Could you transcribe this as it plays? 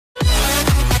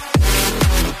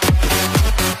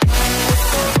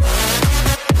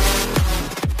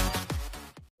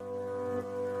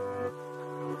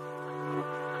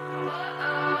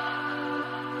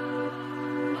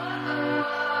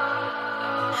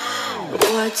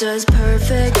What does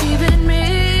perfect even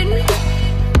mean?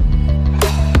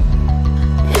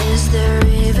 Is there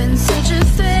even such a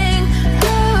thing?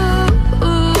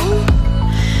 Ooh,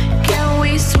 can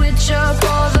we switch up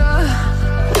all the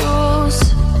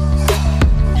rules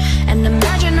and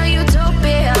imagine a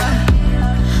utopia?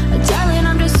 Darling,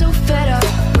 I'm just so fed up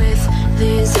with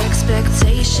these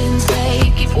expectations.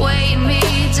 They keep weighing me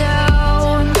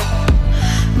down.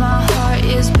 My heart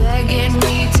is begging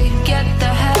me to get the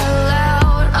hell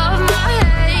out of my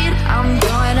head. I'm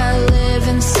gonna live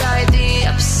inside the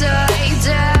upside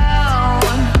down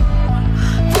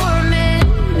for a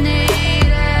minute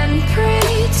and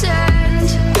pretend,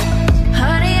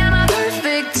 honey, I'm a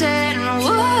perfect 10.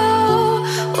 Whoa,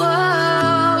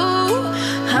 whoa,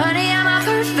 honey, I'm a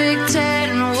perfect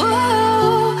 10.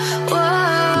 Whoa,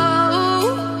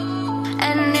 whoa,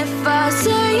 and if I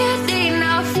say it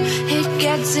enough, it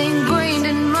gets ingrained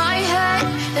in my head,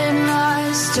 and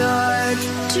I start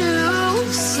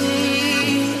to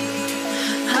see,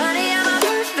 honey, I'm a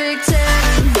perfect 10.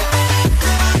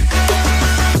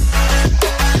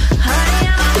 Honey,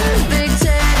 I'm a perfect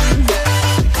 10.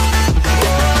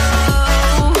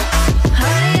 Whoa,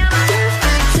 honey, I'm a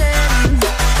perfect 10.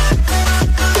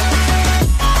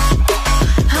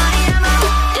 Honey, I'm a,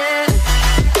 yeah.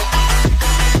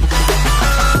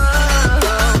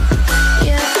 Oh,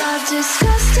 yeah, I've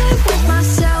discussed it with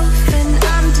myself, and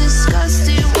I'm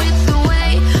disgusted with the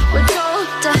way we're told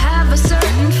to have a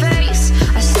certain face.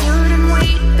 I stood and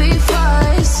wait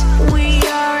because we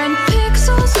aren't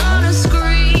pixels on a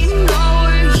screen. No,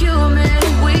 we're human,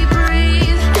 we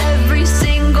breathe. Every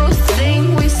single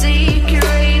thing we see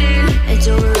curated, it's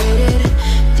overrated.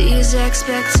 These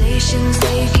expectations,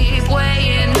 they keep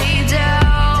weighing me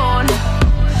down.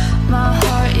 My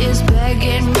heart is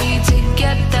begging me to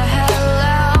get the hell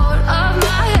out of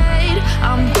my head.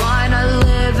 I'm gonna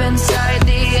live inside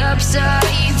the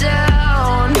upside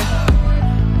down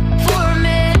for a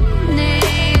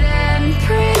minute and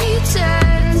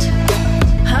pretend,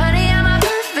 honey, I'm a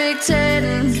perfect 10.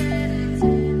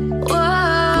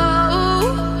 Whoa,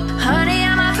 honey,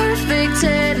 I'm a perfect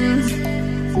 10.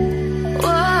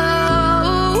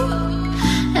 Whoa,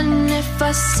 and if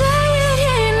I say it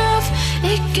enough,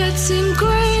 it gets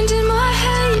ingrained in my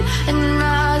head, and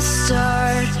I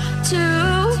start to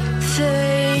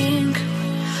think,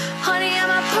 honey, I'm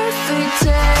a perfect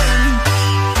 10.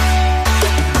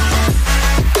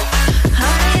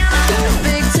 Honey, I'm a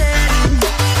perfect 10.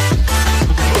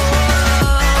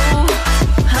 Whoa,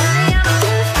 honey, I'm a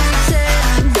perfect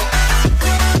 10.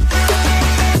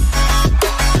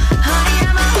 Honey,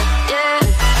 I'm a, yeah.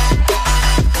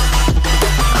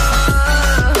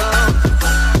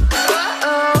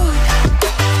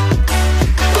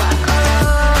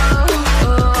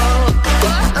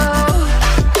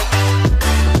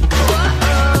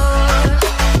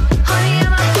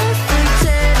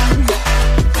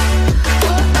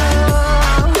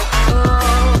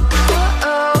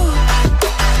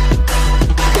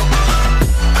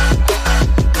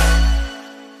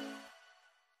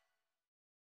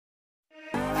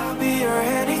 I'll be your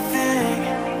anything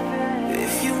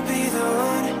if you be the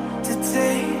one to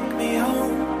take me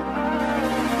home.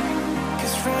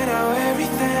 'Cause right now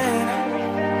everything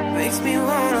makes me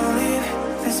wanna leave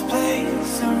this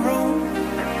place and roam.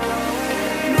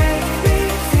 Make me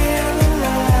feel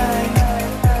alive.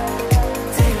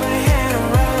 Take my hand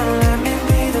around, let me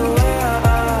be the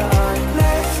one.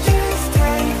 Let's just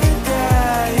take a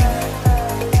dive.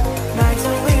 Night's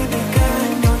only begun,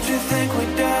 don't you think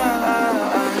we're done?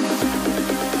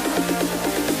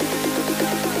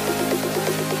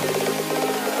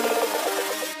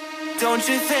 Don't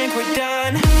you think we're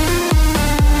done?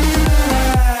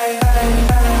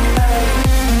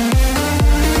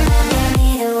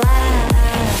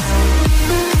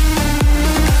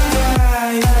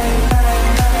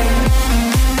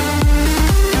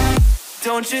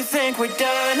 Don't you think we're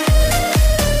done?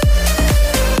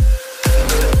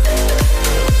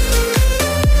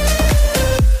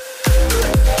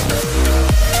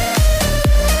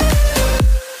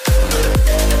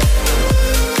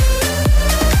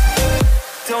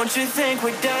 Don't you think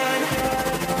we're done?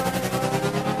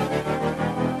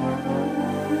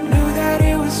 Knew that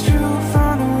it was true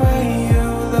from the way you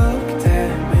looked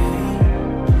at me.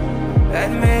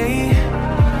 At me.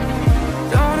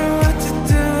 Don't know what to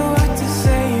do, what to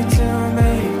say to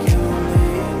make you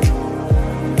leave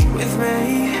with me.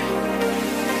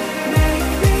 Make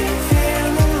me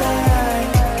feel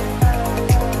alive.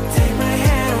 Take my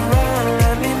hand around,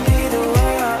 let me be the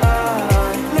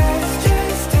one. Let's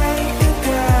just take a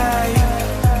dive.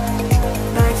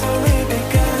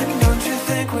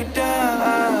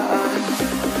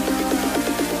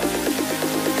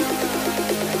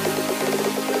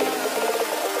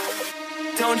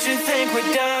 Don't you think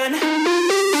we're done?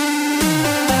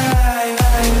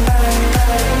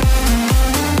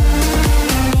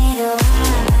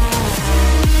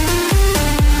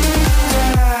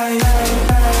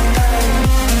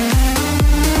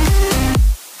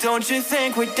 Don't you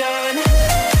think we're done?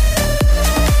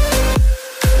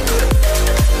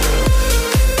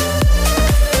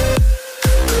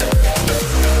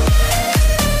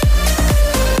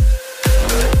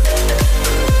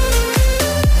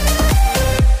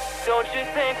 Don't you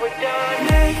think we're done?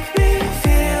 Make me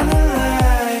feel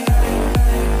alive.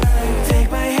 Take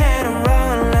my hand and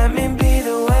run, let me be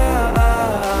the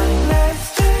one.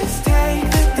 Let's just take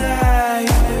a dive.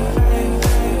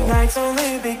 Night's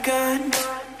only begun.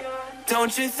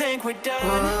 Don't you think we're done?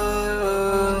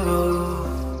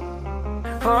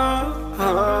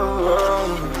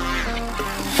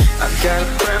 I got a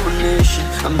premonition,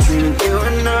 I'm dreaming you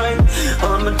and I.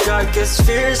 All my darkest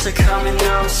fears are coming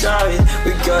outside.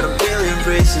 We got a billion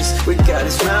races, we got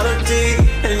this melody.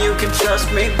 And you can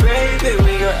trust me, baby,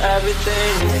 we got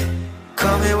everything.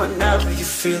 Call me whenever you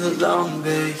feel alone,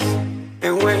 babe.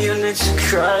 And when you need to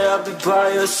cry, I'll be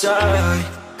by your side.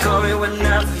 Call me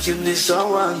whenever you need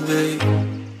someone, babe.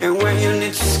 And when you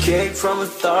need to escape from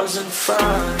 1,000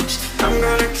 fires, I'm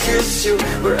gonna kiss you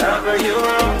wherever you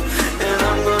are. And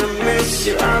I'm gonna miss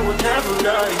you, I will never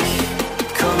lie.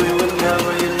 Call me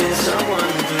whenever you need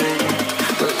someone, babe.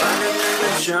 We're running in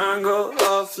the jungle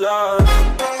of love.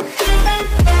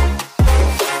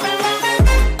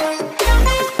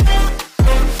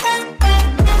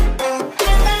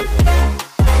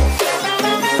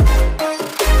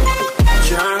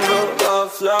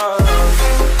 Love.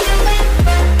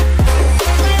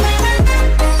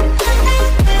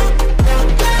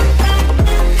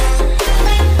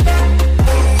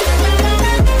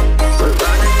 We're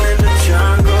running in the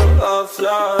jungle of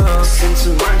love. Listen to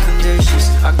my conditions,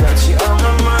 I got you on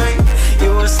my mind. You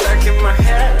were stuck in my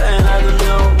head and I don't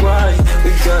know why.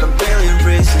 We got a billion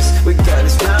races, we got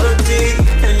this melody.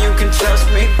 And you can trust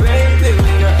me, baby, we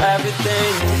got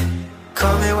everything.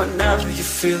 Call me whenever you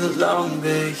feel alone,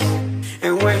 babe.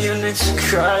 And when you need to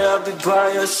cry, I'll be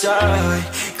by your side.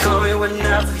 Call me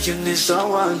whenever you need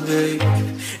someone, babe.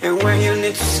 And when you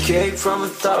need to escape from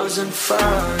 1,000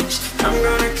 fires, I'm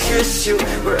gonna kiss you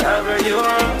wherever you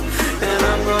are. And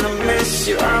I'm gonna miss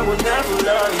you, I will never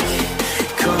lie.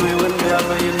 Call me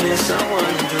whenever you need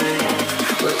someone, babe.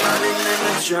 We're running in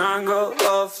the jungle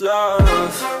of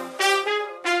love.